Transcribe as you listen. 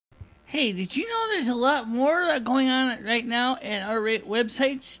Hey, did you know there's a lot more going on right now at our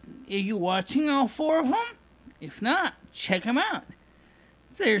websites? Are you watching all 4 of them? If not, check them out.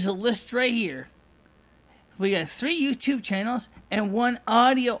 There's a list right here. We got 3 YouTube channels and 1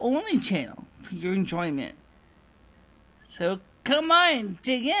 audio-only channel for your enjoyment. So come on and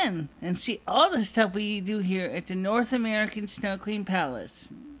dig in and see all the stuff we do here at the North American Snow Queen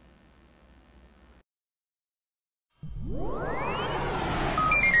Palace.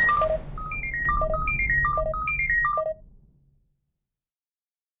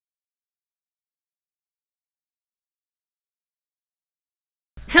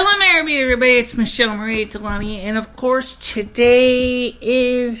 Hello, everybody. It's MicheleMarieDalene, and of course, today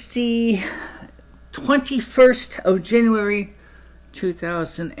is the 21st of January,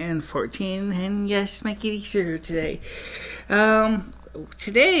 2014, and yes, my kitties are here today.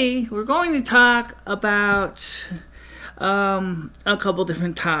 Today, we're going to talk about a couple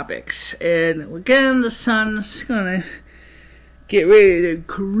different topics, and again, the sun's gonna get ready to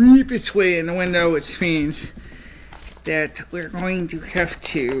creep its way in the window, which means that we're going to have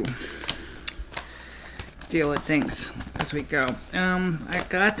to deal with things as we go. I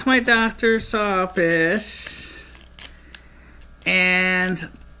got to my doctor's office, and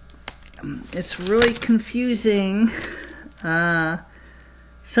it's really confusing, some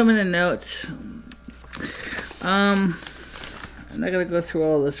of the notes. I'm not going to go through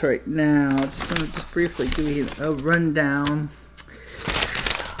all this right now. I'm just going to just briefly give you a rundown.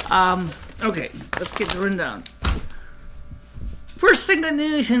 Okay, let's get the rundown. First thing, good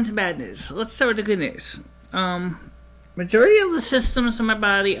news and some bad news. Let's start with the good news. Majority of the systems in my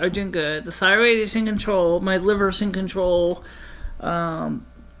body are doing good. The thyroid is in control. My liver's in control.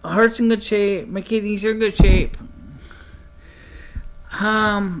 Heart's in good shape. My kidneys are in good shape.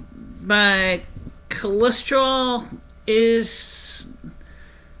 My cholesterol is,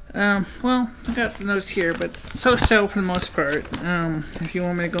 well, I got the notes here, but so-so for the most part. If you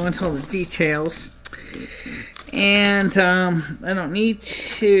want me to go into all the details. And I don't need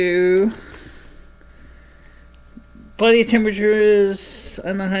to. Body temperature is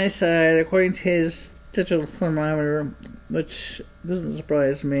on the high side according to his digital thermometer, which doesn't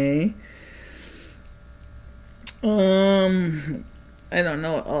surprise me. I don't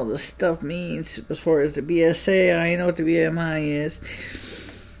know what all this stuff means as far as the BSA. I know what the BMI is.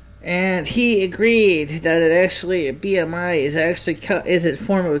 And he agreed that it actually, a BMI is actually is a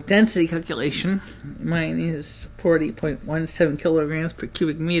form of density calculation. Mine is 40.17 kilograms per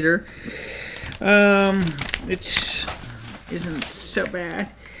cubic meter, which isn't so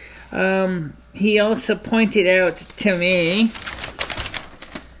bad. He also pointed out to me,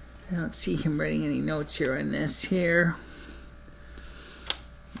 I don't see him writing any notes here on this here.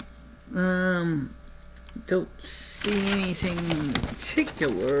 Don't see anything in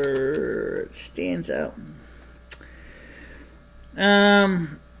particular that stands out.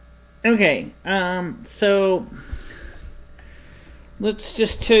 Okay, so let's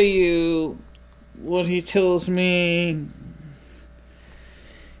just tell you what he tells me.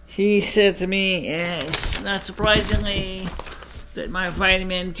 He said to me, yes, not surprisingly, that my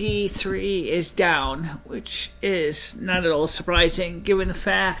vitamin D3 is down, which is not at all surprising given the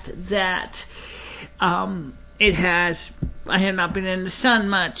fact that I have not been in the sun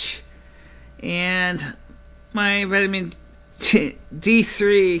much, and my vitamin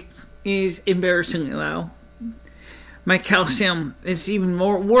D3 is embarrassingly low. My calcium is even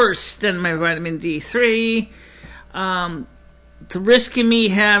worse than my vitamin D3. The risk of me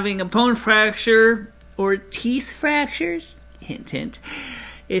having a bone fracture or teeth fractures, hint, hint,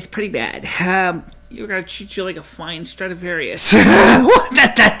 is pretty bad. You're going to treat you like a fine Stradivarius.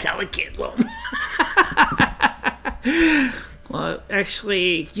 Not that delicate, Lone. Well,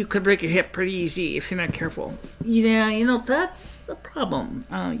 actually, you could break a hip pretty easy if you're not careful. Yeah, that's the problem.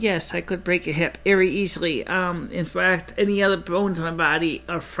 Yes, I could break a hip very easily. In fact, any other bones in my body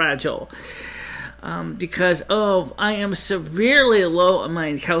are fragile. Because I am severely low on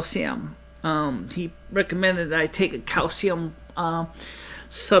my calcium. He recommended that I take a calcium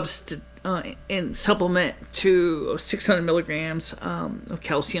supplement to 600 milligrams of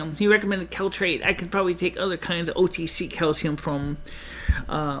calcium. He recommended Caltrate. I could probably take other kinds of OTC calcium from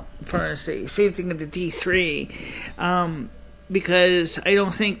pharmacy. Same thing with the D3. Because I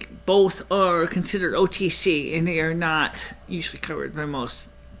don't think both are considered OTC, and they are not usually covered by most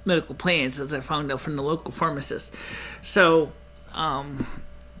medical plans, as I found out from the local pharmacist. So,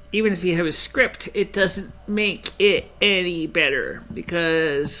 even if you have a script, it doesn't make it any better,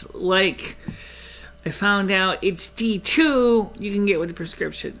 because, like I found out, it's D2 you can get with a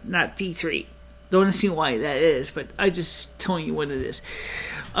prescription, not D3. Don't see why that is, but I just telling you what it is.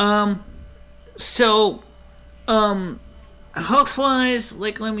 So, health-wise,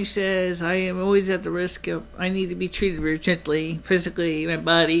 like Lemmy says, I am always at the risk of, I need to be treated very gently. Physically, my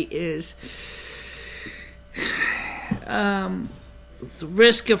body is, the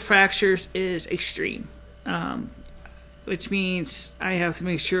risk of fractures is extreme. Which means I have to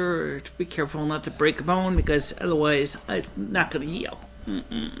make sure to be careful not to break a bone, because otherwise it's not going to heal.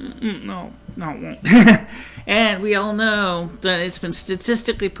 No, it won't. And we all know that it's been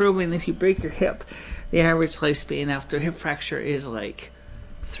statistically proven that if you break your hip, the average lifespan after a hip fracture is like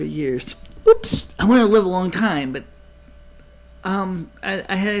 3 years. Oops, I want to live a long time, but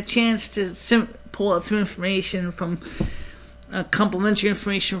I had a chance to pull out some information from complimentary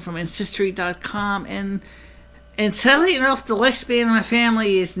information from Ancestry.com, and sadly enough, the lifespan of my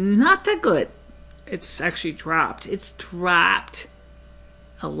family is not that good. It's actually dropped. It's dropped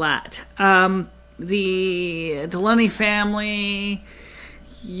a lot. The Delaney family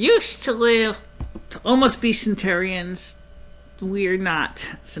used to live to almost be centurions. We're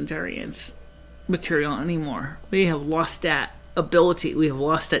not centurions material anymore. We have lost that ability. We have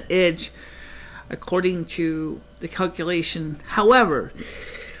lost that edge, according to the calculation. However,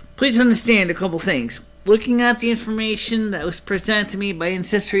 please understand a couple things. Looking at the information that was presented to me by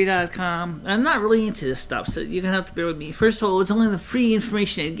Ancestry.com, I'm not really into this stuff, so you're going to have to bear with me. First of all, it's only the free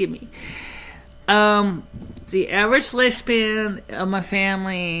information they'd give me. The average lifespan of my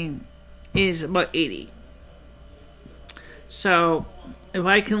family is about 80. So, if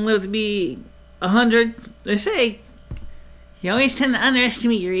I can live to be 100, they say, you always tend to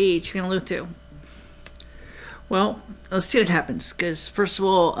underestimate your age you're going to live to. Well, let's see what happens, because first of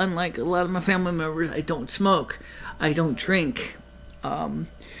all, unlike a lot of my family members, I don't smoke, I don't drink.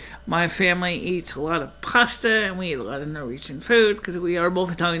 My family eats a lot of pasta, and we eat a lot of Norwegian food, because we are both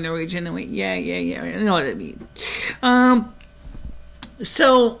Italian Norwegian, and yeah, I know what I mean.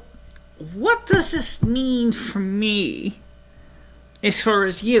 So, what does this mean for me, as far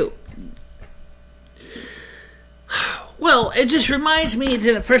as you? Well, it just reminds me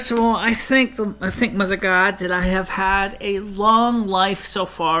that, first of all, I thank Mother God that I have had a long life so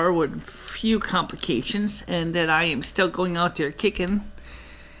far with few complications, and that I am still going out there kicking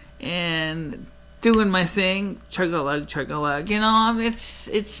and doing my thing, chug-a-lug. You know,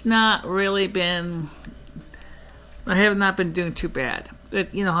 it's not really been, I have not been doing too bad.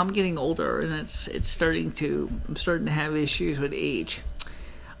 But, you know, I'm getting older, and I'm starting to have issues with age.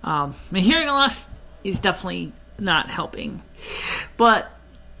 My hearing loss is definitely not helping, but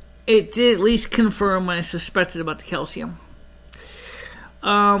it did at least confirm what I suspected about the calcium.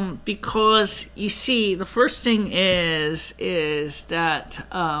 Because you see, the first thing is that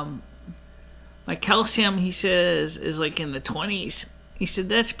my calcium, he says, is like in the 20s. He said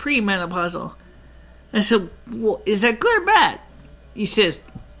that's premenopausal. I said, well, is that good or bad? He says,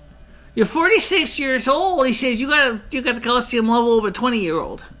 you're 46 years old. He says you got the calcium level of a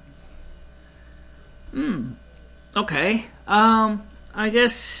 20-year-old. Okay. I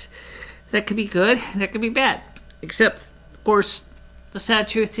guess that could be good. That could be bad. Except, of course, the sad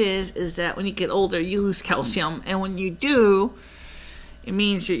truth is that when you get older, you lose calcium. And when you do, it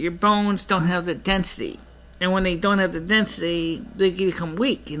means that your bones don't have the density. And when they don't have the density, they become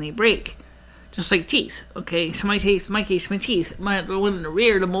weak and they break. Just like teeth. Okay, so my teeth, my one in the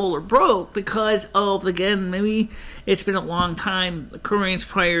rear, the molar broke because of, again, maybe it's been a long time occurrence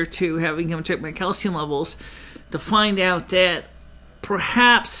prior to having him check my calcium levels to find out that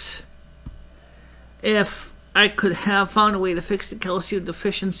perhaps if I could have found a way to fix the calcium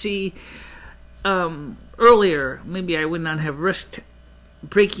deficiency earlier, maybe I would not have risked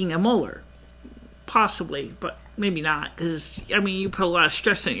breaking a molar. Possibly, but maybe not, because, I mean, you put a lot of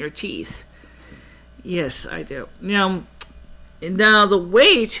stress on your teeth. Yes, I do. Now the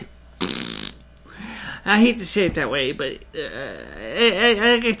weight, I hate to say it that way, but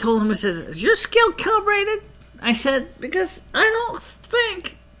I told him, I said, is your scale calibrated? I said, because I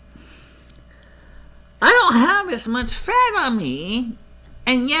don't have as much fat on me,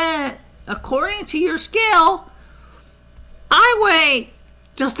 and yet, according to your scale, I weigh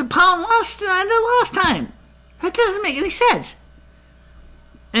just a pound less than I did last time. That doesn't make any sense.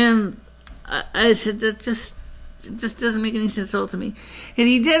 And I said, it just doesn't make any sense at all to me. And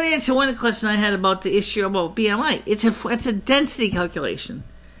he did answer one question I had about the issue about BMI. It's a density calculation.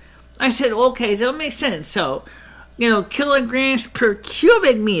 I said, okay, that makes sense. So, kilograms per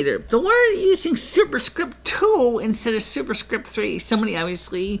cubic meter. The word using superscript 2 instead of superscript 3. Somebody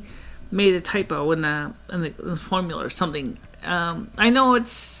obviously made a typo in the formula or something. I know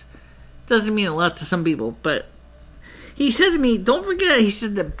it doesn't mean a lot to some people, but he said to me, don't forget, he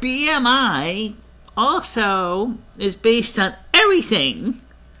said the BMI also is based on everything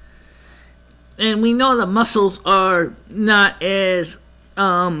and we know that muscles are not as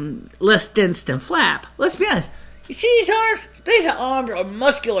less dense than flap. Let's be honest. You see these arms? These arms are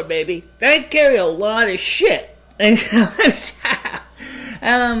muscular, baby. They carry a lot of shit. And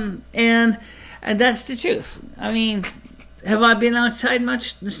that's the truth. I mean, have I been outside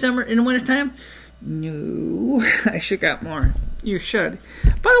much this summer in the wintertime? No. I should got more. You should.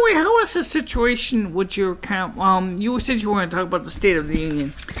 By the way, how is the situation with your account? You said you were going to talk about the State of the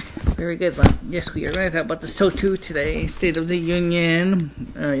Union. Very good. Yes, we are going to talk about the SO2 today. State of the Union,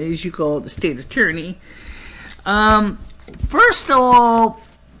 as you call it, the state of tyranny. First of all,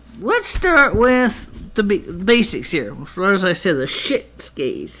 let's start with the basics here. As I said, the shit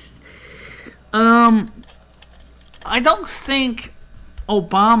skates. I don't think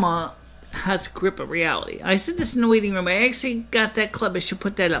Obama has a grip of reality. I said this in the waiting room. I actually got that clip. I should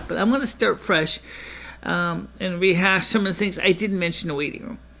put that up. But I'm going to start fresh and rehash some of the things I didn't mention in the waiting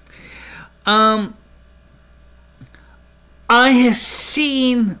room. I have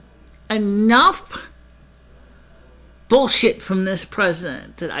seen enough bullshit from this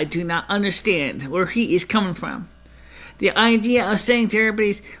president that I do not understand where he is coming from. The idea of saying to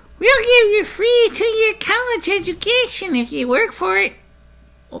everybody, we'll give you free 2-year college education if you work for it.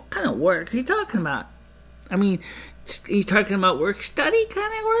 What kind of work are you talking about? I mean, are you talking about work-study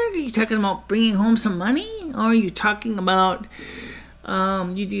kind of work? Are you talking about bringing home some money? Or are you talking about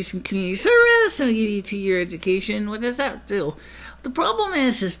you do some community service and you need 2-year education? What does that do? The problem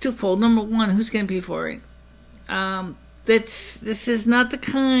is twofold. Number one, who's going to pay for it? This is not the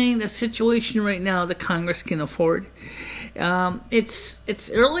kind of situation right now that Congress can afford. It's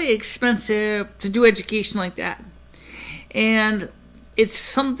really expensive to do education like that. And it's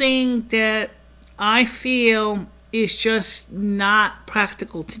something that I feel is just not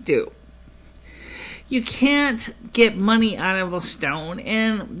practical to do. You can't get money out of a stone,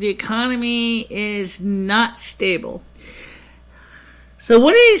 and the economy is not stable. So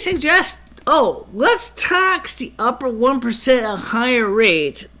what do you suggest? Oh, let's tax the upper 1% at a higher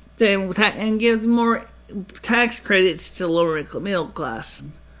rate and give more tax credits to the lower middle class.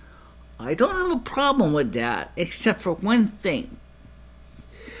 I don't have a problem with that, except for one thing.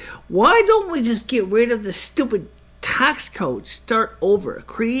 Why don't we just get rid of the stupid tax code, start over,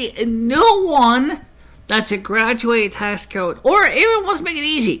 create a new one that's a graduated tax code, or even let's make it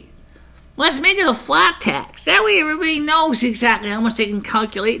easy. Let's make it a flat tax. That way everybody knows exactly how much they can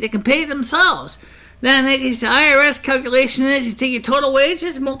calculate. They can pay it themselves. Then the IRS calculation is you take your total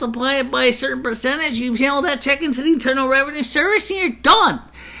wages, multiply it by a certain percentage, you mail that check into the Internal Revenue Service, and you're done.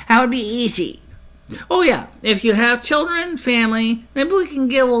 That would be easy. Oh yeah, if you have children, family, maybe we can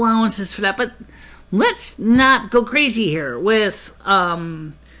give allowances for that, but let's not go crazy here with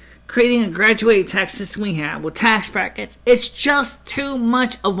creating a graduated tax system we have with tax brackets. It's just too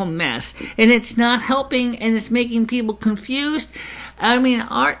much of a mess, and it's not helping, and it's making people confused. I mean,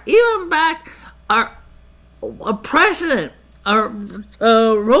 our president,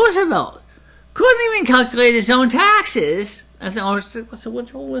 Roosevelt, couldn't even calculate his own taxes. I think, what's the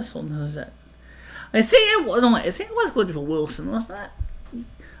Woodrow Wilson does that? I think it was Woodrow Wilson, wasn't that?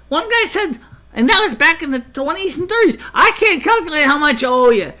 One guy said, and that was back in the 20s and 30s, I can't calculate how much I owe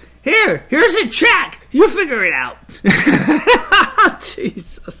you. Here's a check. You figure it out.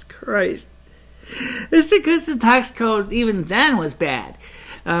 Jesus Christ. It's because the tax code even then was bad.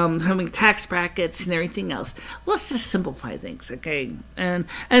 Having tax brackets and everything else. Let's just simplify things, okay? And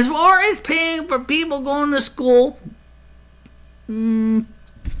as far as paying for people going to school, I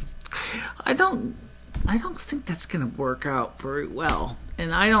don't think that's going to work out very well.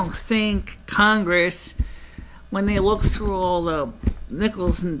 And I don't think Congress, when they look through all the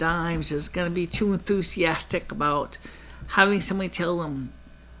nickels and dimes, is going to be too enthusiastic about having somebody tell them,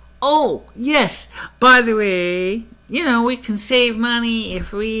 oh, yes, by the way, we can save money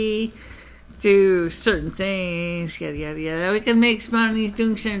if we do certain things, yada, yada, yada. We can make money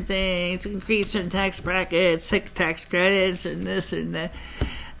doing certain things. We can create certain tax brackets, tax credits, and this and that.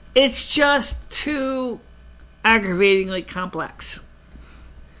 It's just too aggravatingly complex.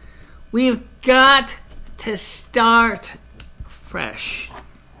 We've got to start fresh.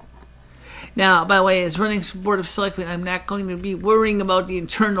 Now, by the way, as running for Board of Selectmen, I'm not going to be worrying about the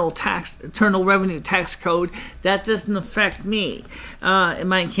Internal Revenue Tax Code. That doesn't affect me in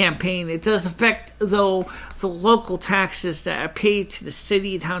my campaign. It does affect, though, the local taxes that are paid to the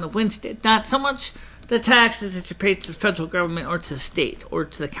city and town of Winston. Not so much the taxes that you pay to the federal government or to the state or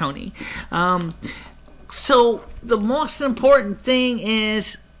to the county. So the most important thing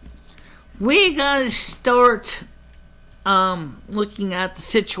is we got to start looking at the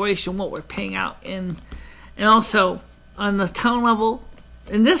situation, what we're paying out, and also on the town level,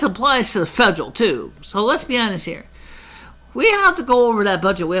 and this applies to the federal too, so let's be honest here. We have to go over that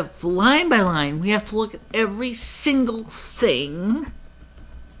budget. We have line by line. We have to look at every single thing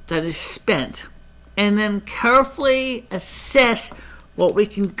that is spent and then carefully assess what we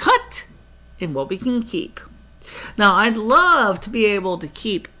can cut and what we can keep. Now, I'd love to be able to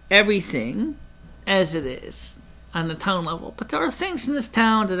keep everything as it is on the town level, but there are things in this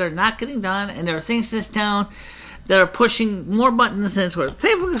town that are not getting done, and there are things in this town that are pushing more buttons than it's worth.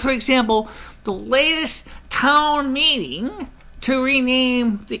 Say, for example, the latest town meeting to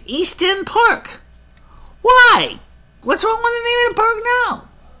rename the Eastern Park. Why? What's wrong with the name of the park now?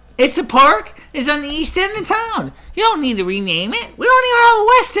 It's a park. It's on the east end of town. You don't need to rename it. We don't even have a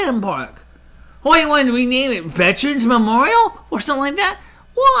West End Park. Why, you want to rename it Veterans Memorial or something like that?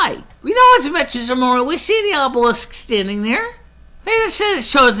 Why? We know it's a Veterans Memorial. We see the obelisk standing there. It said it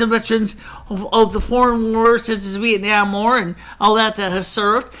shows the veterans of the foreign wars such as Vietnam War and all that have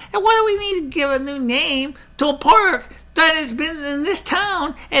served. And why do we need to give a new name to a park that has been in this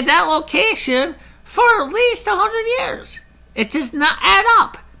town at that location for at least 100 years? It does not add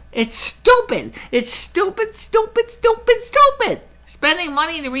up. It's stupid. It's stupid, stupid, stupid, stupid. Spending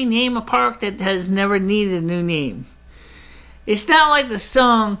money to rename a park that has never needed a new name. It's not like the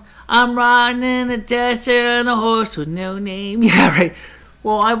song, I'm riding in the desert on a horse with no name. Yeah, right.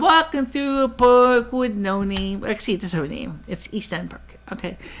 Well, I'm walking through a park with no name. Actually, it does have a name. It's East End Park.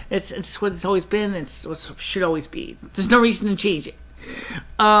 Okay. It's what it's always been. It's what it should always be. There's no reason to change it.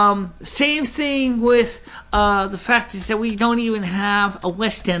 Same thing with the fact is that we don't even have a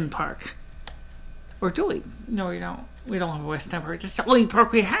West End Park. Or do we? No, we don't. We don't have a West End Park. That's the only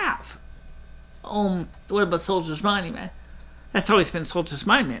park we have. What about Soldiers Monument? That's always been Soldiers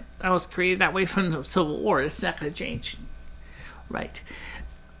Monument. That was created that way from the Civil War. It's not going to change. Right.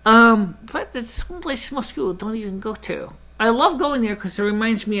 But it's one place most people don't even go to. I love going there because it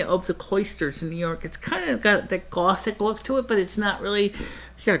reminds me of the cloisters in New York. It's kind of got that gothic look to it, but it's not really.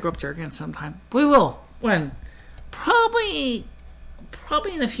 You got to go up there again sometime. We will. When? Probably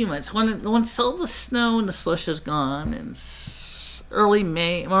in a few months. Once all the snow and the slush is gone, and early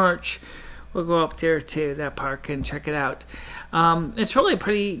March, we'll go up there to that park and check it out. It's really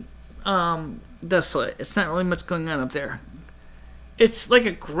pretty desolate. It's not really much going on up there. It's like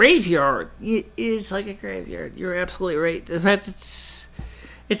a graveyard. It is like a graveyard. You're absolutely right. In fact, it's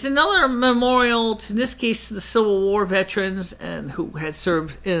another memorial to, in this case, the Civil War veterans and who had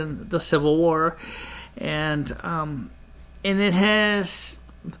served in the Civil War, and it has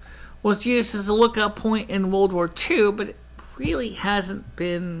was used as a lookout point in World War II, but it really hasn't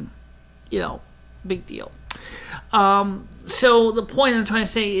been, big deal. So the point I'm trying to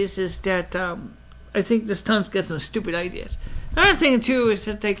say is that I think this town's got some stupid ideas. Another thing, too, is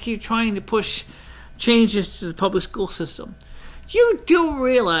that they keep trying to push changes to the public school system. You do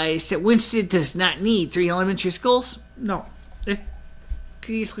realize that Winston does not need 3 elementary schools? No. It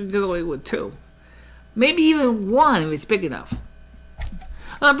could easily get away with 2. Maybe even 1 if it's big enough.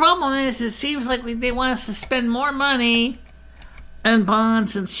 Well, the problem is it seems like they want us to spend more money and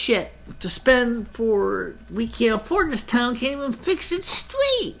bonds and shit to spend for, we can't afford this town, can't even fix its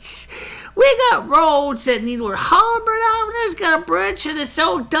streets. We got roads that need more halberd out. There's got a bridge that is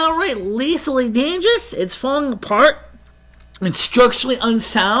so downright lethally dangerous, it's falling apart. It's structurally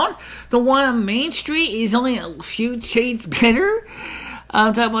unsound. The one on Main Street is only a few shades better.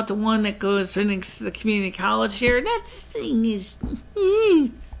 I'm talking about the one that goes right next to the community college here. That thing is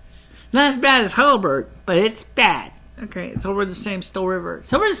not as bad as Halbert, but it's bad. Okay, it's over the same Still River.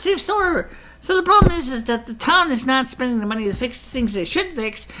 It's over the same Still River. So the problem is that the town is not spending the money to fix the things they should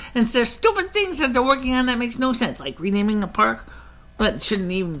fix, and there's stupid things that they're working on that makes no sense, like renaming a park, but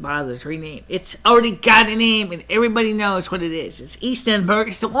shouldn't even bother to rename. It's already got a name, and everybody knows what it is. It's East End Park.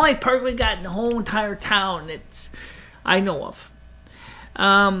 It's the only park we got in the whole entire town that I know of.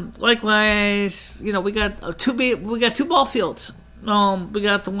 Likewise, we got 2 ball fields. We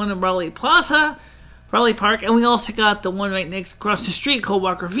got the one in Raleigh Park, and we also got the one right next across the street called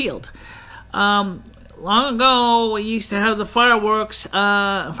Walker Field. Long ago, we used to have the fireworks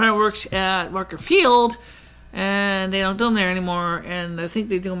at Walker Field, and they don't do them there anymore, and I think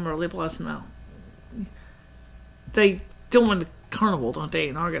they do them at Raleigh Plaza now. They do them in the carnival, don't they,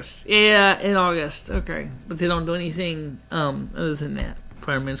 in August? Yeah, in August, okay. But they don't do anything other than that,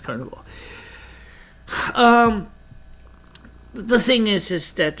 Fireman's Carnival. The thing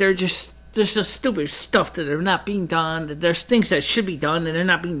is that there's just stupid stuff that are not being done. That there's things that should be done and they're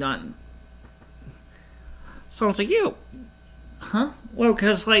not being done. Sounds like you, huh? Well,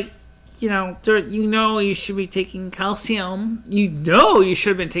 because you should be taking calcium. You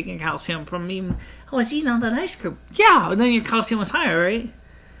should have been taking calcium from me. I was eating all that ice cream. Yeah, and then your calcium was higher, right?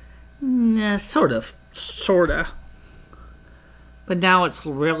 Yeah, sorta. But now it's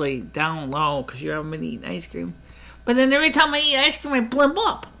really down low because you haven't been eating ice cream. But then every time I eat ice cream, I blimp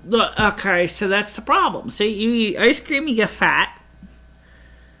up. Okay, so that's the problem. So you eat ice cream, you get fat.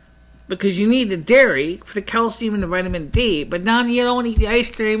 Because you need the dairy for the calcium and the vitamin D. But now you don't eat the ice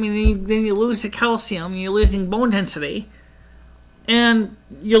cream, and then you lose the calcium, and you're losing bone density. And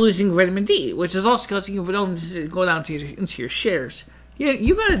you're losing vitamin D, which is also causing your bone to go down into your shares.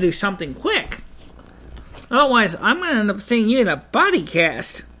 You got to do something quick. Otherwise, I'm going to end up seeing you in a body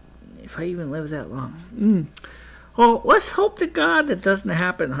cast. If I even live that long. Well, let's hope to God that doesn't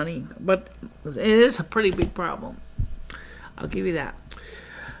happen, honey. But it is a pretty big problem. I'll give you that.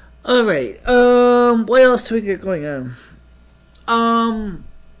 Alright, what else do we get going on?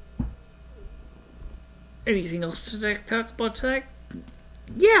 Anything else to talk about today?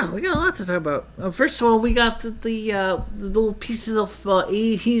 Yeah, we got a lot to talk about. First of all, we got the little pieces of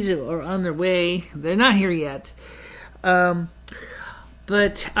adhesive are on their way. They're not here yet. But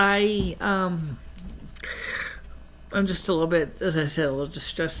I'm just a little bit, as I said, a little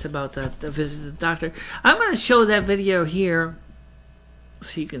distressed about that visit to the doctor. I'm going to show that video here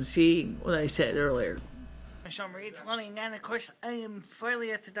so you can see what I said earlier. MicheleMarieDalene, and of course, I am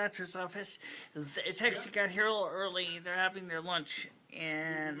finally at the doctor's office. It's actually got here a little early. They're having their lunch,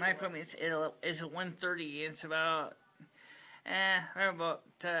 and my appointment is at 1:30. It's about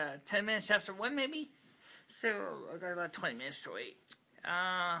 10 minutes after 1, maybe? So, I've got about 20 minutes to wait.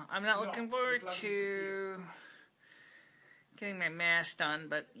 I'm not looking forward to getting my mask done,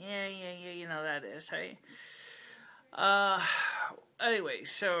 but yeah, you know that is, right? Anyway,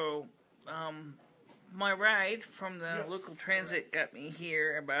 so, my ride from the local transit got me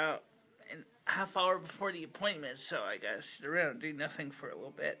here about a half hour before the appointment, so I got to sit around and do nothing for a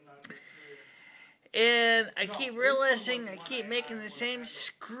little bit. And I keep realizing I keep making the same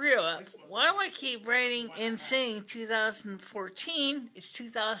screw up. Why do I keep writing and saying 2014? It's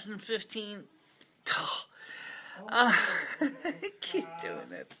 2015. I keep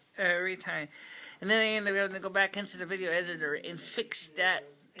doing it every time. And then I end up having to go back into the video editor and fix that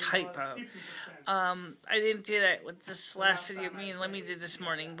typo. I didn't do that with this last video me and Lemmy did this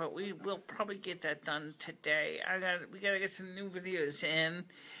morning, but we will probably get that done today. We gotta get some new videos in.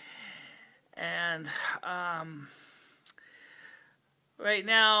 And right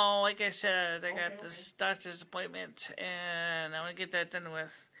now, like I said, I got this doctor's appointment, and I'm gonna get that done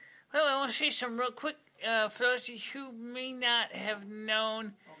with. Well, I want to show you some real quick for those of you who may not have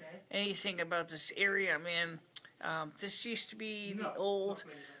known anything about this area I'm in. This used to be the old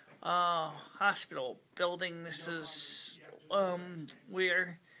hospital building. This is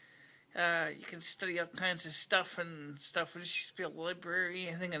where you can study all kinds of stuff and stuff. This used to be a library,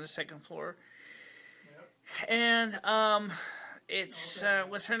 I think, on the second floor. And it's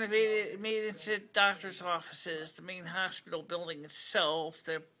was renovated, made into doctor's offices. The main hospital building itself,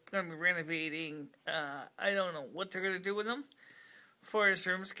 they're going to be renovating. I don't know what they're going to do with them for as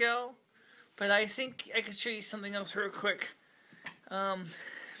rooms go. But I think I could show you something else real quick.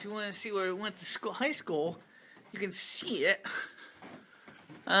 If you want to see where I went to school, high school, you can see it.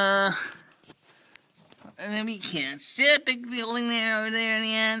 And then we can't see that big building there over there in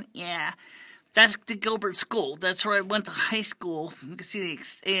the end. Yeah, that's the Gilbert School. That's where I went to high school. You can see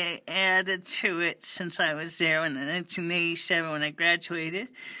they added to it since I was there in 1987 when I graduated.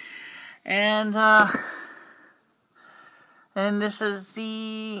 And this is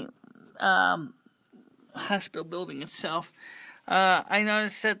the hospital building itself. I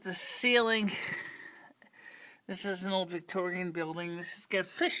noticed that the ceiling, this is an old Victorian building. This has got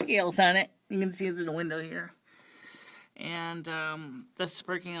fish scales on it. You can see through the window here. And that's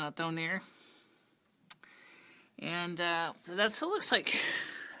breaking out down there. And so that's what it looks like.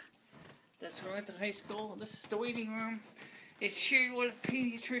 That's where I went to high school. This is the waiting room. It's shared with a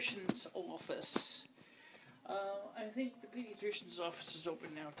pediatrician's office. I think the pediatrician's office is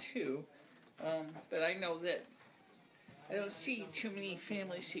open now too. But I know that I don't see too many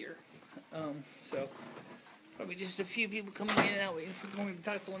families here. So probably just a few people coming in and out waiting for going to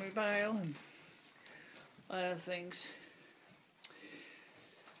Dr. Leonard Dial and a lot of things.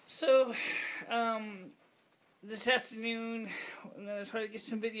 So this afternoon I'm going to try to get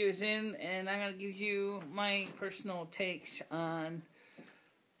some videos in, and I'm going to give you my personal takes on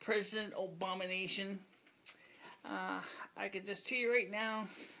President Obama-nation. I can just tell you right now,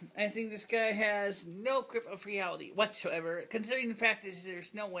 I think this guy has no grip of reality whatsoever, considering the fact is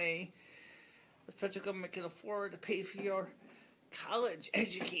there's no way the federal government can afford to pay for your college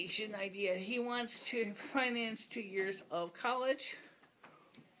education idea. He wants to finance 2 years of college.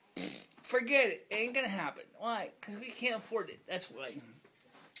 Forget it. It ain't gonna happen. Why? Because we can't afford it. That's why.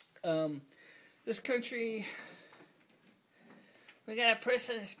 This country, we got a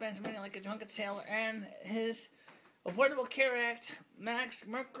president who spends money like a drunken sailor, and his Affordable Care Act,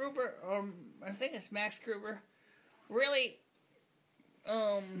 Mark Gruber, or I think it's Max Gruber, really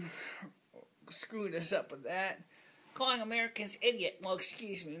screwed us up with that, calling Americans idiot. Well,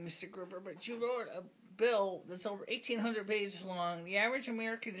 excuse me, Mr. Gruber, but you wrote a bill that's over 1,800 pages long. The average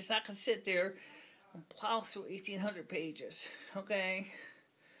American is not going to sit there and plow through 1,800 pages, okay?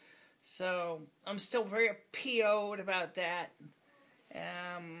 So, I'm still very PO'd about that.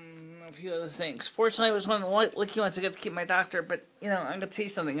 A few other things. Fortunately, I was one of the lucky ones to get to keep my doctor, but, you know, I'm going to tell you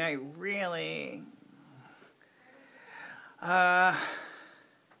something. I really... I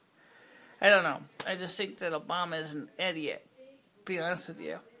don't know. I just think that Obama is an idiot, to be honest with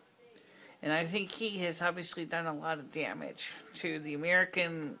you. And I think he has obviously done a lot of damage to the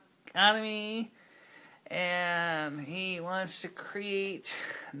American economy, and he wants to create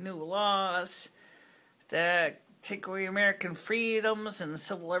new laws that take away American freedoms and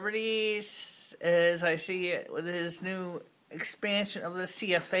civil liberties, as I see it with his new expansion of the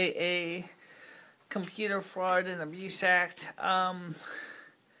CFAA, Computer Fraud and Abuse Act.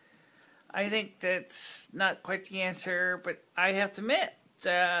 I think that's not quite the answer, but I have to admit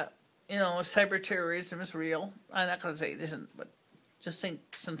that, you know, cyber terrorism is real. I'm not going to say it isn't, but just think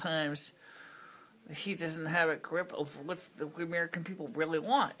sometimes he doesn't have a grip of what the American people really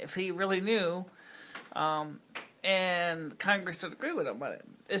want. If he really knew, and Congress would agree with him about it.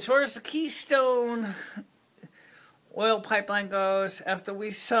 As far as the Keystone oil pipeline goes, after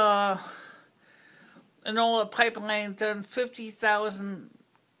we saw an oil pipeline done 50,000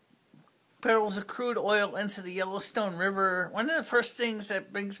 barrels of crude oil into the Yellowstone River, one of the first things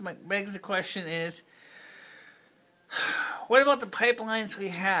that begs the question is, what about the pipelines we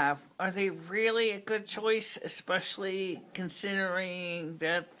have? Are they really a good choice, especially considering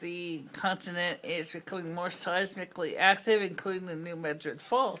that the continent is becoming more seismically active, including the New Madrid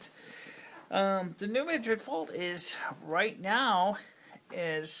Fault? The New Madrid Fault is, right now,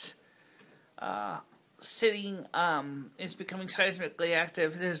 is becoming seismically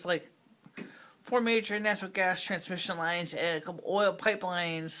active. There's like 4 major natural gas transmission lines and a couple oil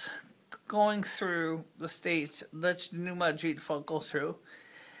pipelines going through the states that the New Madrid Fault goes through.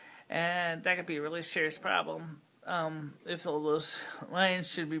 And that could be a really serious problem if all those lines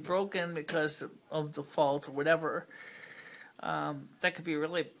should be broken because of the fault or whatever. That could be a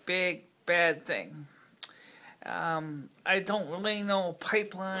really big, bad thing. I don't really know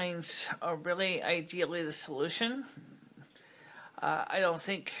pipelines are really ideally the solution. I don't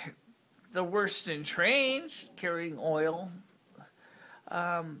think they're worse than trains carrying oil.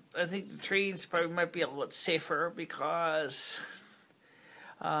 I think the trains probably might be a little bit safer because,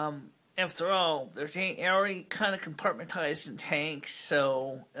 after all, they're already kind of compartmentalized in tanks,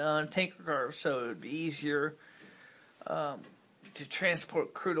 so tanker cars, so it would be easier to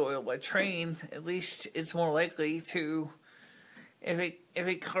transport crude oil by train. At least it's more likely to, if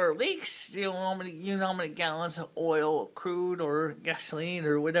a car leaks, you know how many gallons of oil, crude, or gasoline,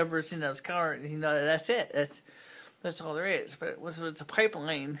 or whatever's in those cars. You know, that's it. That's all there is. But if it's a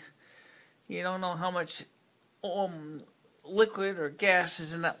pipeline, you don't know how much liquid or gas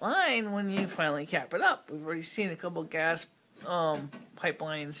is in that line when you finally cap it up. We've already seen a couple gas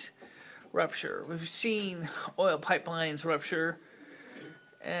pipelines rupture. We've seen oil pipelines rupture,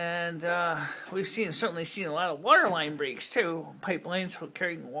 and we've certainly seen a lot of water line breaks too. Pipelines for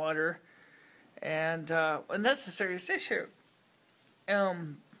carrying water, and that's a serious issue.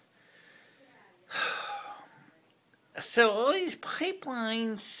 So all these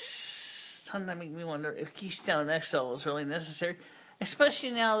pipelines sometimes make me wonder if Keystone XL is really necessary,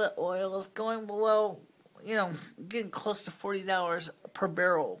 especially now that oil is going below, getting close to $40 per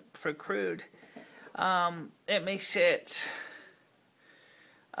barrel for crude. It makes it...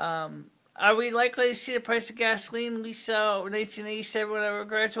 are we likely to see the price of gasoline we saw in 1987 when I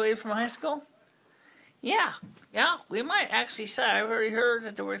graduated from high school? Yeah, we might actually say. I've already heard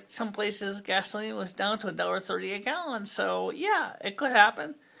that there were some places gasoline was down to $1.30 a gallon. So yeah, it could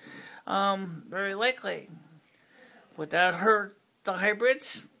happen. Very likely. Would that hurt the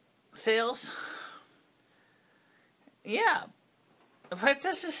hybrids sales? Yeah. In fact,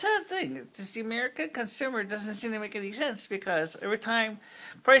 that's the sad thing. Just the American consumer doesn't seem to make any sense because every time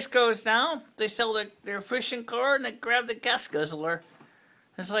price goes down, they sell their fishing car and they grab the gas guzzler.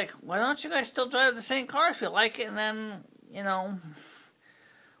 It's like, why don't you guys still drive the same car if you like it? And then,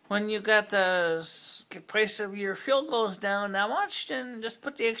 when you got the price of your fuel goes down that much, then just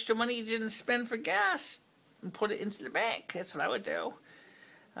put the extra money you didn't spend for gas and put it into the bank. That's what I would do.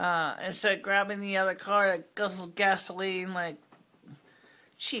 Instead of grabbing the other car that guzzles gasoline like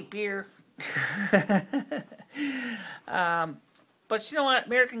cheap beer. But you know what?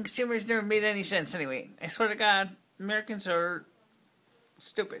 American consumers never made any sense anyway. I swear to God, Americans are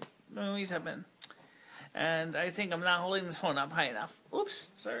stupid. They always have been. And I think I'm not holding this phone up high enough. Oops,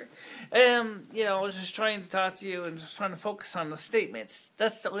 sorry. I was just trying to talk to you and just trying to focus on the statements.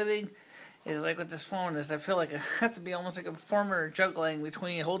 That's the only thing is like with this phone is I feel like I have to be almost like a performer juggling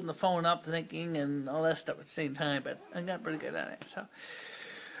between holding the phone up, thinking, and all that stuff at the same time. But I got pretty good at it. So,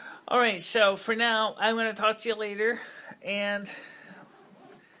 all right. So for now, I'm going to talk to you later, and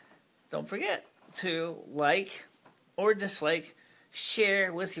don't forget to like or dislike,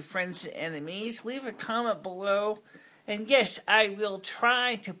 share with your friends and enemies, leave a comment below, and yes, I will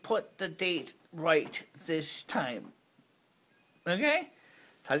try to put the date right this time. Okay?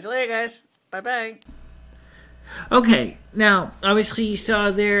 Talk to you later, guys. Bye-bye. Okay, now, obviously you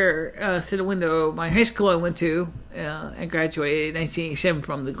saw there through the window my high school I went to. I graduated in 1987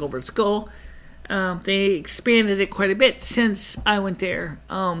 from the Gilbert School. They expanded it quite a bit since I went there.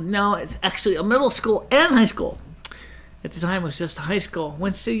 Now it's actually a middle school and high school. At the time, it was just a high school.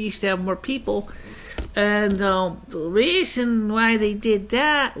 Winston used to have more people. And the reason why they did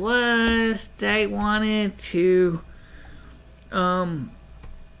that was they wanted to try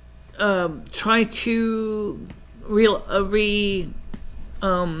to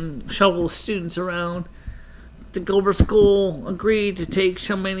shovel students around. The Gilbert School agreed to take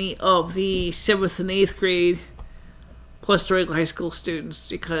so many of the 7th and 8th grade plus the regular high school students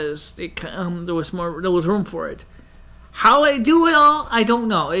because there was room for it. How they do it all, I don't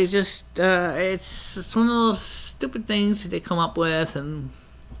know. It's just it's one of those stupid things that they come up with, and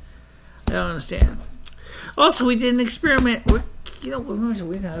I don't understand. Also, we did an experiment. We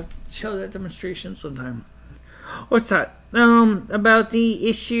gotta show that demonstration sometime. What's that? About the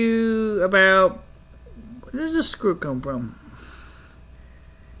issue about where does the screw come from?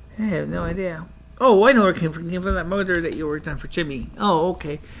 I have no idea. Oh, I know where it came from. It came from that motor that you worked on for Jimmy. Oh,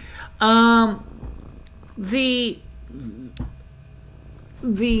 okay. The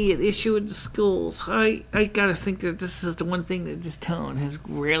issue with the schools, I gotta think that this is the one thing that this town has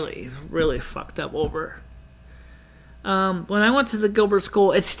really fucked up over. When I went to the Gilbert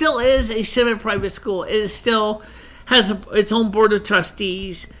School, it still is a semi-private school. It still has its own board of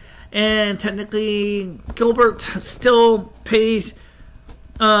trustees, and technically Gilbert still pays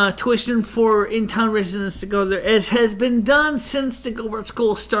tuition for in-town residents to go there, as has been done since the Gilbert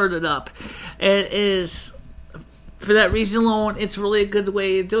School started up. It is, for that reason alone, it's really a good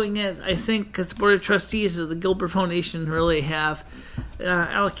way of doing it. I think because the Board of Trustees of the Gilbert Foundation really have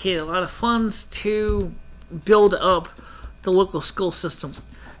allocated a lot of funds to build up the local school system.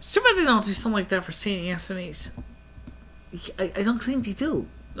 Somebody don't do something like that for St. Anthony's. I don't think they do.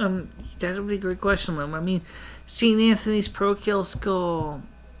 That would be a great question, Lim. I mean, St. Anthony's parochial school,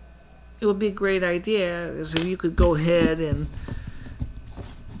 it would be a great idea if you could go ahead and,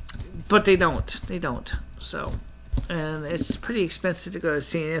 but they don't. They don't. So, and it's pretty expensive to go to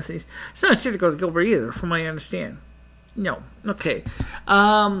St. Anthony's. It's not cheap to go to Gilbert either, from what I understand. No. Okay.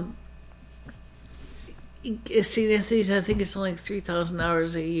 St. Anthony's, I think it's only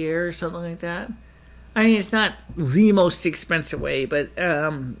 $3,000 a year or something like that. I mean, it's not the most expensive way, but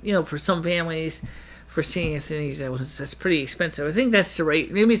for some families, for St. Anthony's, that's pretty expensive. I think that's the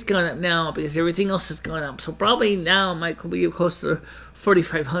rate. Maybe it's gone up now because everything else has gone up. So probably now it might be close to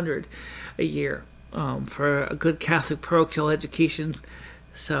 $4,500 a year for a good Catholic parochial education.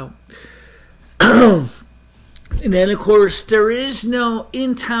 So. And then, of course, there is no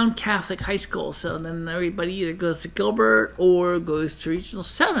in-town Catholic high school, so then everybody either goes to Gilbert or goes to Regional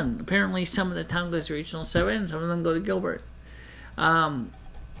 7. Apparently, some of the town goes to Regional 7, and some of them go to Gilbert. I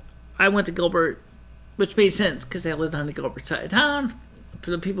went to Gilbert, which made sense, because I lived on the Gilbert side of town.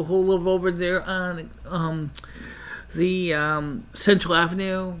 For the people who live over there on the Central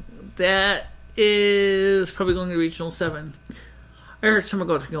Avenue, that is probably going to Regional 7. I heard some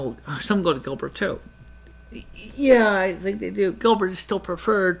go to Gilbert, too. Yeah, I think they do. Gilbert is still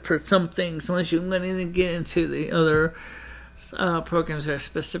preferred for some things, unless you get into the other programs that are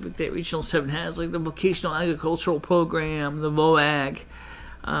specific that Regional 7 has, like the Vocational Agricultural Program, the VOAG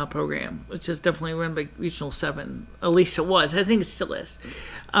program, which is definitely run by Regional 7. At least it was. I think it still is.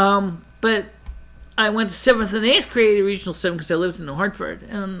 But I went to 7th and 8th grade at Regional 7 because I lived in New Hartford.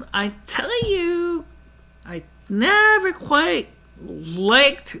 And I tell you, I never quite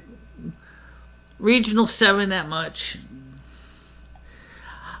liked Regional 7 that much.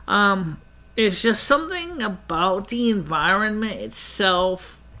 It's just something about the environment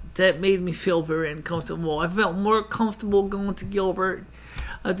itself that made me feel very uncomfortable. I felt more comfortable going to Gilbert.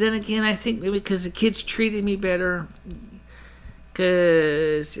 Then again, I think maybe because the kids treated me better.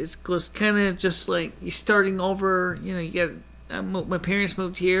 because it was kind of just like you're starting over. You know, you got my parents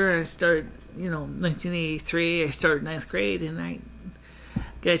moved here. I started, 1983. I started 9th grade, and I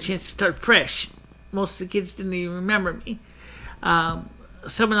got a chance to start fresh. Most of the kids didn't even remember me.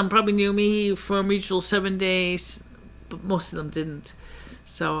 Some of them probably knew me from Regional 7 days, but most of them didn't.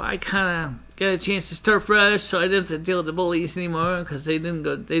 So I kind of got a chance to start fresh, so I didn't have to deal with the bullies anymore because they didn't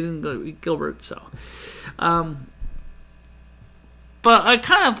go to Gilbert. So, but I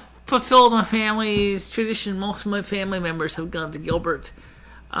kind of fulfilled my family's tradition. Most of my family members have gone to Gilbert,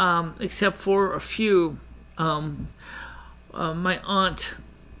 except for a few. My aunt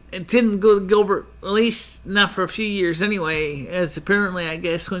didn't go to Gilbert, at least not for a few years anyway, as apparently, I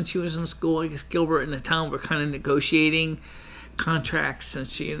guess, when she was in school, I guess Gilbert and the town were kind of negotiating contracts, and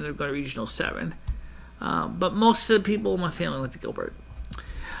she ended up going to Regional 7. But most of the people in my family went to Gilbert.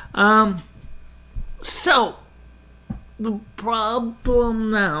 So, the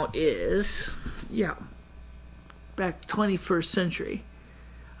problem now is, back 21st century.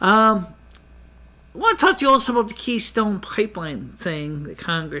 I want to talk to you also about the Keystone Pipeline thing that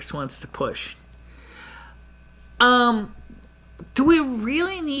Congress wants to push. Do we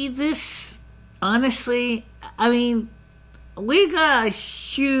really need this? Honestly, I mean, we got a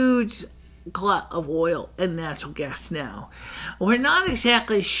huge glut of oil and natural gas now. We're not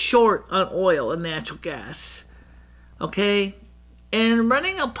exactly short on oil and natural gas. Okay? And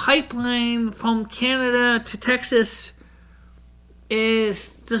running a pipeline from Canada to Texas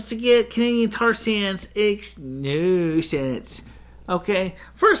is just to get Canadian tar sands. It makes no sense. Okay?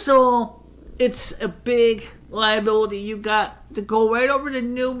 First of all, it's a big liability. You got to go right over the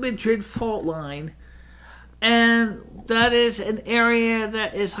New Madrid fault line. And that is an area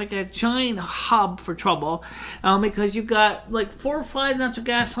that is like a giant hub for trouble. Because you got like 4 or 5 natural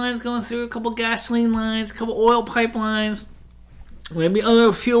gas lines going through, a couple gasoline lines, a couple oil pipelines, maybe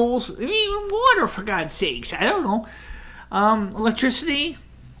other fuels, even water, for God's sakes. I don't know. Electricity.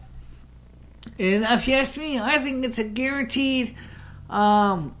 And if you ask me, I think it's a guaranteed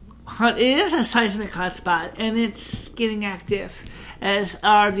it is a seismic hotspot, and it's getting active, as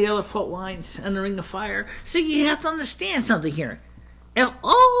are the other fault lines and the Ring of Fire. So you have to understand something here. And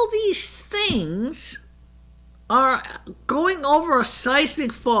all these things are going over a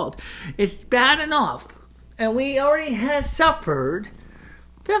seismic fault. It's bad enough. And we already had suffered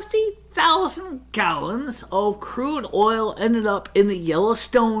 50,000 gallons of crude oil ended up in the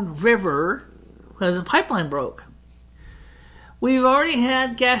Yellowstone River because the pipeline broke. We've already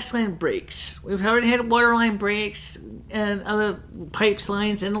had gas line breaks. We've already had water line breaks and other pipes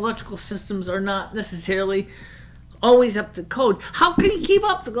lines, and electrical systems are not necessarily always up to code. How can you keep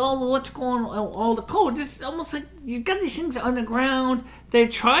up all the electrical and all the code? It's almost like you've got these things underground. They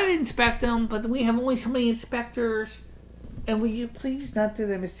try to inspect them, but we have only so many inspectors. And will you please not do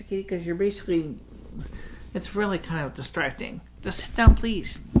that, Mr. Kitty, because you're basically, it's really kind of distracting. Just sit down,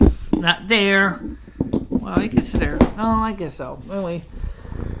 please. Not there. Well, you can sit there. Oh, I guess so. Anyway.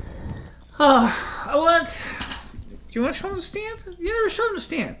 Do you want to show them the stand? You never showed them the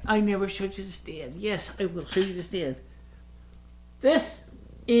stand. I never showed you the stand. Yes, I will show you the stand. This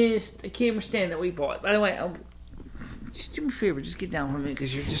is the camera stand that we bought. By the way, just do me a favor. Just get down from me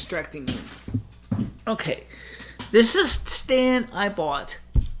because you're distracting me. Okay. This is the stand I bought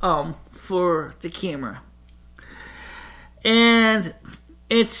for the camera. And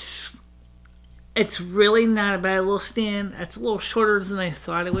it's really not a bad little stand. It's a little shorter than I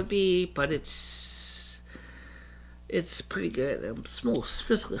thought it would be, but it's pretty good. It's a little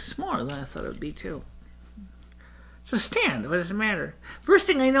physically smaller than I thought it would be too. It's a stand. What does it matter? First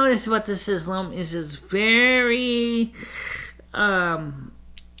thing I noticed about this is it's very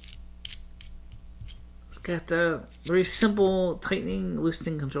got the very simple tightening,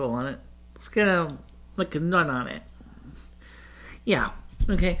 loosening control on it. It's got like a nut on it. Yeah.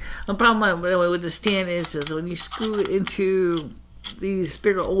 Okay. The problem with the stand is when you screw it into these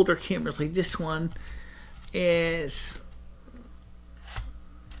bigger, older cameras like this one, is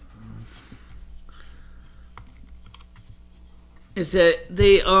that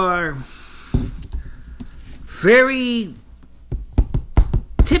they are very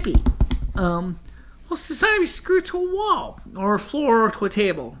tippy. What's the sign to be screwed to a wall, or a floor, or to a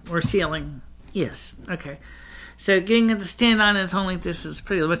table, or a ceiling? Yes, okay. So getting it to stand on its own like this is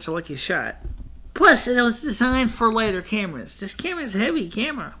pretty much a lucky shot. Plus, it was designed for lighter cameras. This camera is a heavy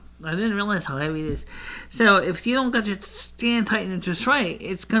camera. I didn't realize how heavy it is. So if you don't get your stand tightened just right,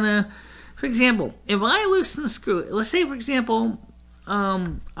 it's gonna, for example, if I loosen the screw, let's say for example,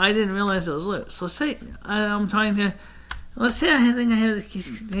 I didn't realize it was loose. Let's say let's say I think I have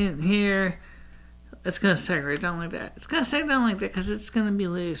the here. it's going to sag right down like that. It's going to sag down like that because it's going to be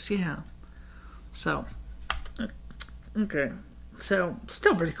loose, yeah. So, okay. So,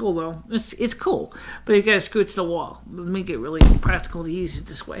 still pretty cool, though. It's cool, but you got to screw it to the wall. It'll make it really practical to use it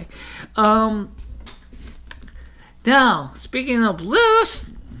this way. Now, speaking of loose,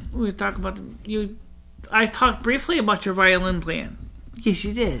 we talk about you. I talked briefly about your violin playing. Yes,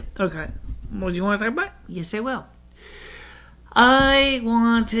 you did. Okay. What do you want to talk about? Yes, I will. I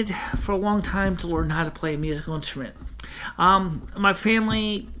wanted for a long time to learn how to play a musical instrument. My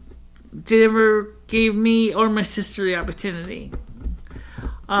family never gave me or my sister the opportunity.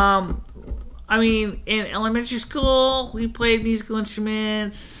 I mean, in elementary school, we played musical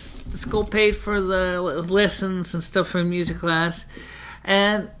instruments. The school paid for the lessons and stuff for music class.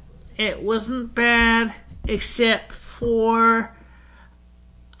 And it wasn't bad, except for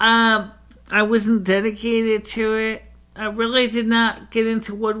I wasn't dedicated to it. I really did not get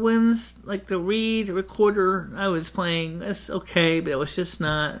into woodwinds, like the reed recorder I was playing. That's okay, but it was just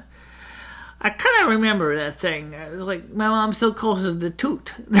not. I kind of remember that thing. It was like, my mom's so close to the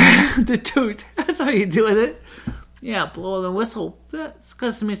toot. The toot. That's how you do it. Yeah, blow the whistle. That's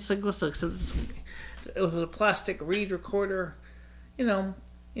because it's like whistle. It was a plastic reed recorder. You had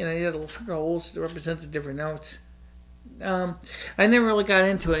little finger holes to represent the different notes. I never really got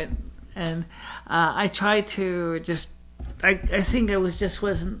into it. And I tried to just... I think I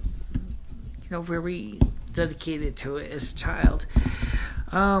wasn't very dedicated to it as a child.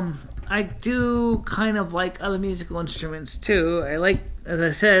 I do kind of like other musical instruments too. As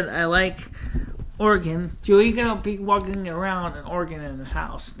I said, I like organ. You ain't gonna be walking around an organ in this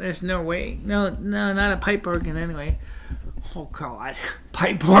house. There's no way. No, not a pipe organ anyway. Oh God,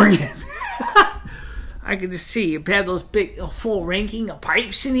 pipe organ. I could just see you had those big, full ranking of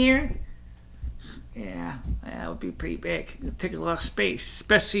pipes in here. Yeah, that would be pretty big. It'd take a lot of space,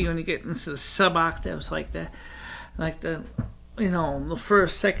 especially when you get into the sub-octaves like the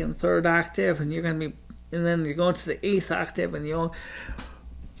first, second, third octave, and and then you're going to the eighth octave, and you're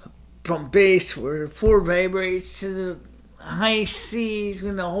from bass where the floor vibrates to the high C's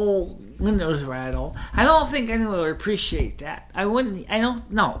when the whole windows rattle. I don't think anyone would appreciate that. I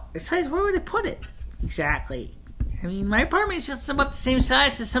don't know. Besides, where would they put it? Exactly. I mean, my apartment is just about the same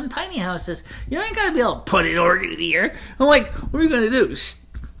size as some tiny houses. You ain't got to be able to put an organ in here. I'm like, what are you going to do?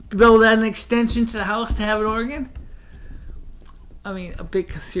 Build an extension to the house to have an organ? I mean, a big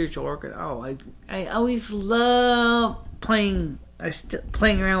cathedral organ. Oh, I always love playing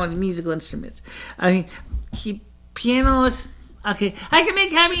around with musical instruments. I mean, pianos, okay, I can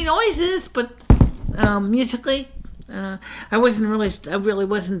make heavy noises, but musically, I really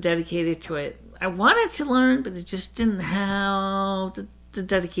wasn't dedicated to it. I wanted to learn, but it just didn't have the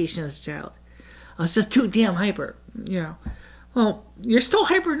dedication as a child. I was just too damn hyper, Well, you're still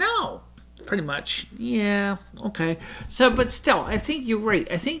hyper now, pretty much. Yeah, okay. So, but still, I think you're right.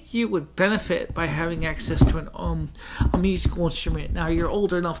 I think you would benefit by having access to a musical instrument. Now, you're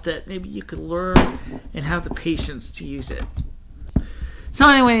older enough that maybe you could learn and have the patience to use it. So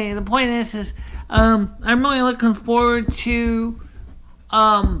anyway, the point is I'm really looking forward to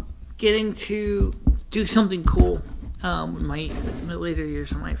getting to do something cool in my later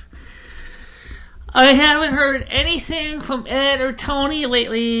years in life. I haven't heard anything from Ed or Tony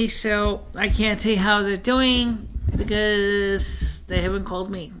lately, so I can't tell you how they're doing because they haven't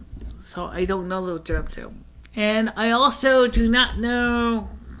called me. So I don't know what they're up to. And I also do not know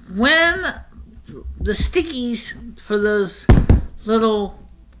when the stickies for those little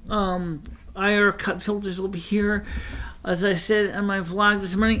IR cut filters will be here. As I said in my vlog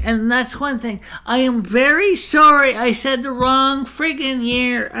this morning, and that's one thing. I am very sorry I said the wrong friggin'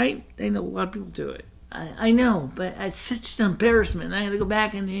 year. I know a lot of people do it. I know, but it's such an embarrassment. I had to go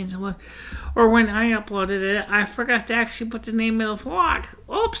back and change the. Or when I uploaded it, I forgot to actually put the name of the vlog.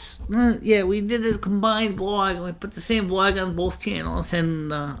 Oops. Yeah, we did a combined vlog, and we put the same vlog on both channels,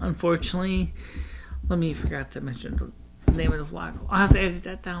 and unfortunately, forgot to mention the name of the vlog. I'll have to edit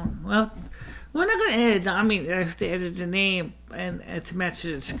that down. Well, we're not going to edit. I mean, I have to edit the name and to match the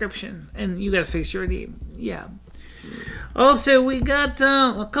description. And you got to fix your name. Yeah. Also, we got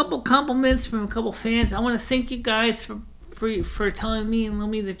a couple compliments from a couple fans. I want to thank you guys for telling me and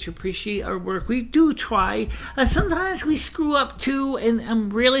Lumi that you appreciate our work. We do try. Sometimes we screw up too, and I'm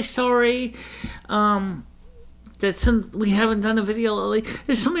really sorry that we haven't done a video lately.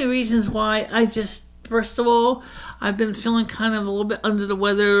 There's so many reasons why. First of all, I've been feeling kind of a little bit under the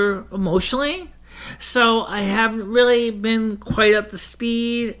weather emotionally, so I haven't really been quite up to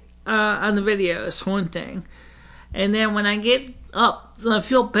speed on the videos, for one thing. And then when I get up, so I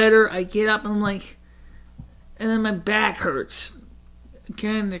feel better, I get up and I'm like, and then my back hurts.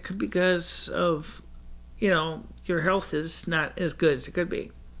 Again, it could be because of your health is not as good as it could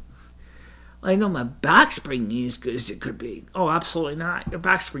be. I know my back spring ain't as good as it could be. Oh, absolutely not. Your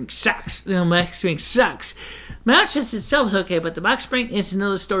back spring sucks. My back spring sucks. Mattress itself is okay, but the back spring is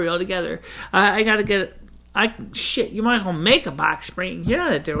another story altogether. I gotta get it. Shit, you might as well make a back spring. You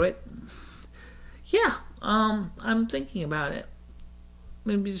gotta do it. Yeah, I'm thinking about it.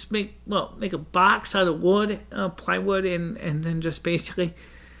 Maybe just make a box out of wood, plywood, and then just basically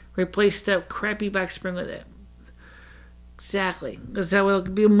replace that crappy back spring with it. Exactly, because that will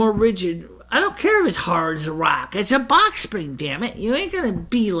be more rigid. I don't care if it's hard as a rock. It's a box spring, damn it. You ain't gonna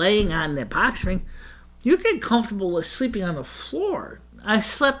be laying on the box spring. You get comfortable with sleeping on the floor. I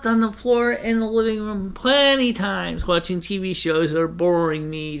slept on the floor in the living room plenty times watching TV shows that are boring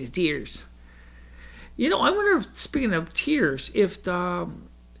me to tears. I wonder, speaking of tears, if by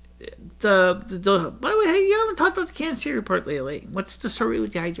the way, hey, you haven't talked about the Kansas City report lately. What's the story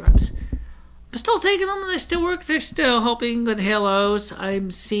with the eye drops? I'm still taking them. They still work. They're still helping with halos.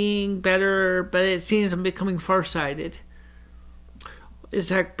 I'm seeing better, but it seems I'm becoming farsighted. Is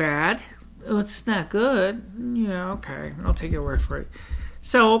that bad? Oh, it's not good. Yeah, okay. I'll take your word for it.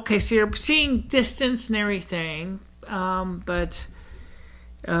 So you're seeing distance and everything, but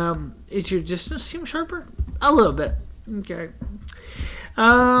is your distance seem sharper? A little bit. Okay.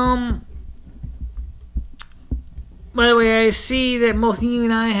 By the way, I see that both you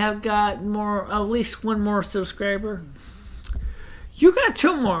and I have got at least one more subscriber. You got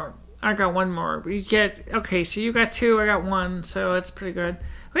two more. I got one more. So you got two, I got one, so that's pretty good.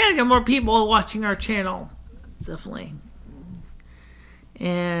 We gotta get more people watching our channel. Definitely.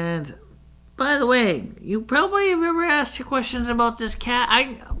 And by the way, you probably have ever asked your questions about this cat.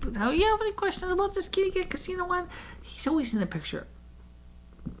 You have any questions about this kitty cat? Because you know what? He's always in the picture.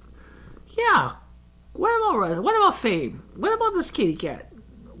 Yeah. What about Fame? What about this kitty cat?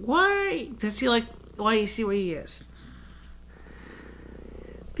 Why does he why you see where he is?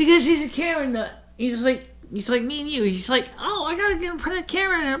 Because he's a camera nut. He's like me and you. He's like, oh, I gotta get in front of the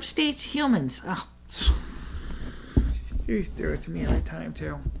camera and upstage humans. Oh. She's do it to me every time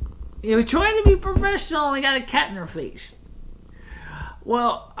too. We're trying to be professional and we got a cat in our face.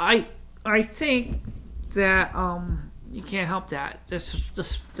 Well, I think that you can't help that. That's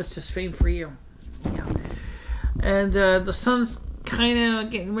just Fame for you. Yeah. And the sun's kind of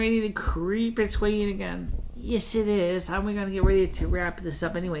getting ready to creep its way in again. Yes, it is. I'm going to get ready to wrap this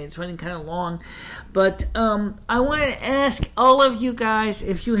up anyway. It's running kind of long. But I want to ask all of you guys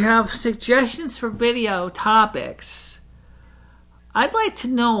if you have suggestions for video topics. I'd like to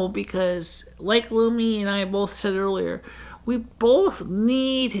know because, like Lumi and I both said earlier, we both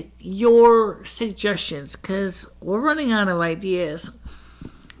need your suggestions because we're running out of ideas.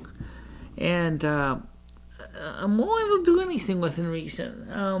 And I'm willing to do anything within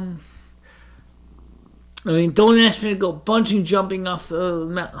reason. Don't ask me to go bungee jumping off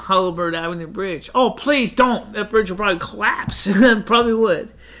the Hollowbird Avenue Bridge. Oh, please don't. That bridge will probably collapse. Probably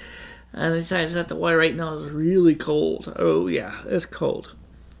would. And besides that, the water right now is really cold. Oh, yeah, it's cold.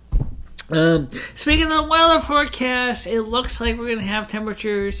 Speaking of the weather forecast, it looks like we're going to have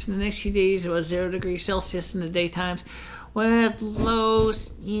temperatures in the next few days about 0 degrees Celsius in the daytimes, with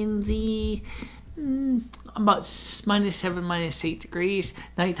lows in the about -7, -8 degrees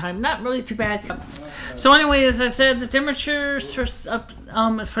nighttime. Not really too bad. So anyway, as I said, the temperatures for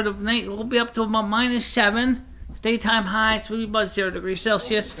the night will be up to about -7. Daytime highs will be about 0 degrees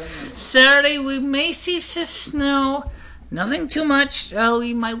Celsius. Saturday, we may see some snow. Nothing too much.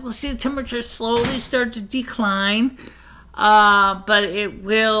 We'll see the temperature slowly start to decline, but it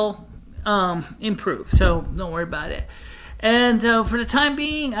will improve. So don't worry about it. And for the time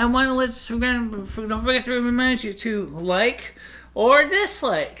being, I want to don't forget to remind you to like or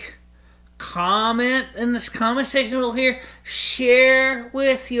dislike. Comment in this comment section below here. Share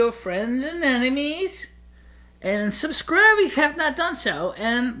with your friends and enemies. And subscribe if you have not done so.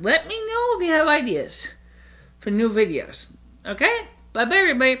 And let me know if you have ideas for new videos. Okay? Bye-bye,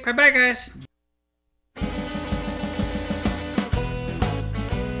 everybody. Bye-bye, guys.